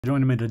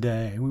Joining me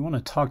today. We want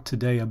to talk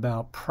today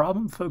about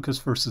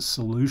problem-focused versus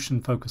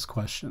solution-focused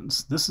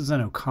questions. This is in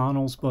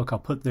O'Connell's book. I'll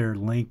put their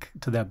link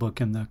to that book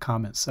in the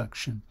comments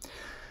section.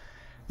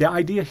 The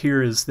idea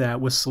here is that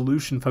with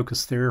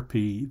solution-focused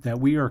therapy, that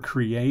we are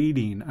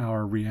creating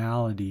our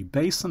reality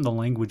based on the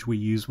language we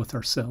use with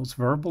ourselves,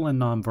 verbal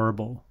and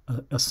nonverbal.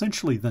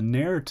 Essentially, the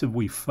narrative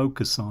we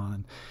focus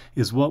on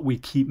is what we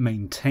keep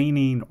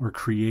maintaining or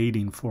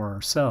creating for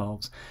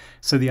ourselves.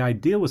 So the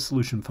idea with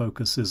solution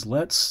focus is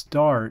let's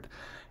start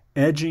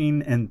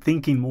edging and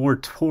thinking more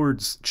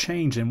towards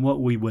change and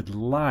what we would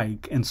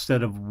like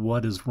instead of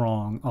what is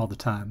wrong all the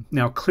time.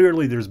 Now,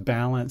 clearly there's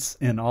balance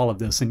in all of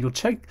this, and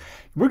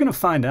we're going to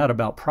find out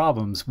about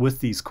problems with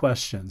these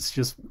questions.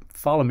 Just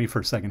follow me for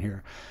a second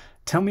here.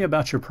 Tell me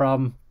about your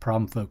problem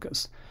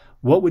focus.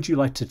 What would you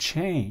like to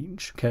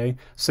change? Okay,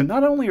 so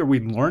not only are we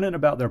learning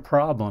about their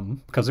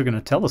problem, because they're going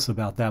to tell us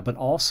about that, but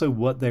also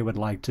what they would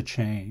like to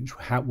change,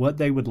 what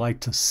they would like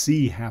to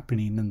see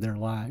happening in their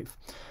life.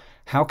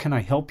 How can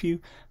I help you?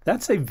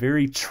 That's a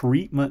very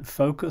treatment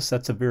focus.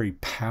 That's a very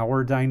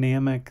power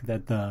dynamic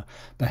that the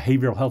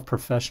behavioral health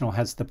professional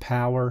has the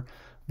power.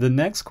 The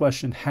next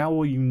question, how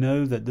will you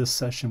know that this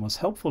session was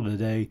helpful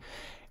today,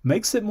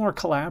 makes it more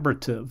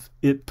collaborative.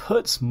 It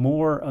puts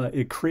more,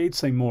 it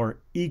creates a more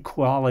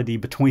equality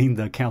between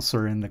the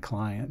counselor and the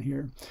client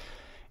here.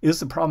 Is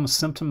the problem a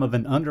symptom of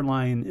an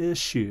underlying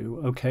issue?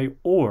 Okay,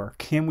 or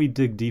can we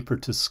dig deeper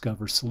to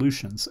discover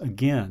solutions?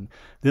 Again,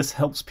 this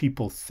helps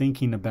people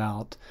thinking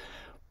about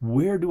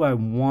where do I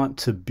want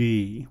to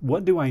be?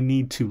 What do I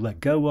need to let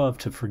go of,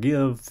 to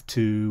forgive,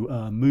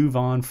 to move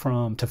on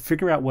from, to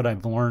figure out what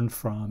I've learned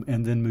from,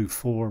 and then move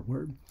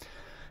forward?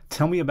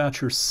 Tell me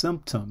about your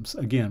symptoms.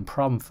 Again,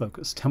 problem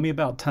focused. Tell me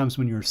about times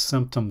when your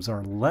symptoms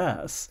are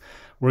less.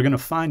 We're going to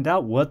find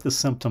out what the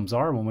symptoms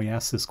are when we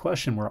ask this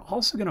question. We're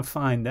also going to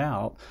find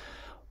out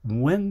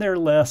when they're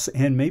less,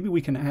 and maybe we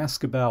can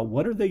ask about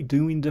what are they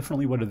doing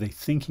differently? What are they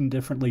thinking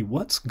differently?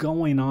 What's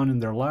going on in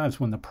their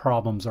lives when the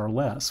problems are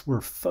less?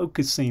 We're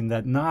focusing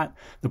that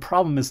the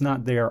problem is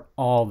not there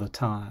all the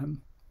time.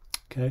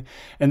 Okay.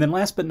 And then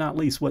last but not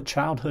least, what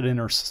childhood and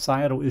or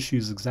societal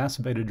issues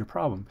exacerbated your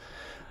problem?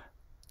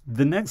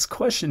 The next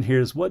question here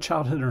is what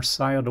childhood or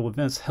societal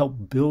events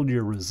help build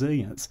your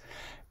resilience?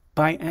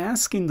 By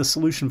asking the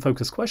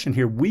solution-focused question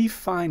here, we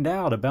find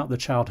out about the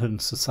childhood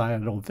and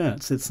societal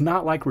events. It's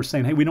not like we're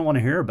saying, hey, we don't want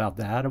to hear about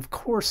that. Of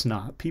course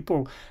not.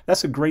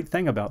 That's a great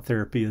thing about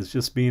therapy, is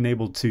just being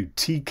able to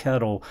tea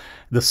kettle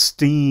the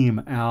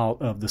steam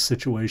out of the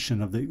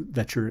situation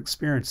that you're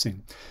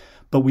experiencing.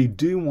 But we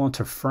do want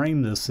to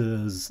frame this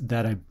as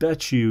that I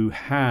bet you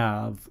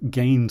have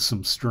gained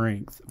some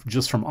strength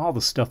just from all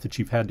the stuff that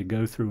you've had to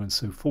go through and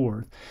so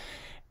forth.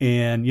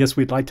 And yes,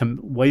 we'd like to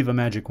wave a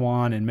magic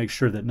wand and make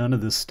sure that none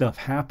of this stuff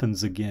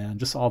happens again,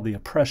 just all the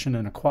oppression,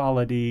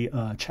 inequality,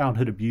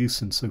 childhood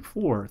abuse, and so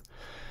forth.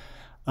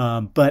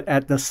 But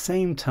at the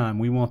same time,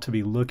 we want to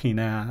be looking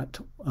at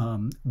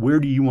where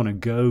do you want to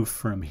go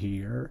from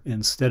here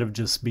instead of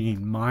just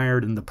being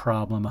mired in the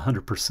problem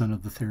 100%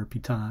 of the therapy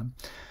time.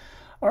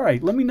 All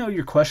right, let me know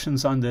your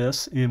questions on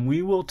this, and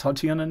we will talk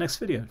to you on the next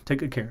video. Take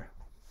good care.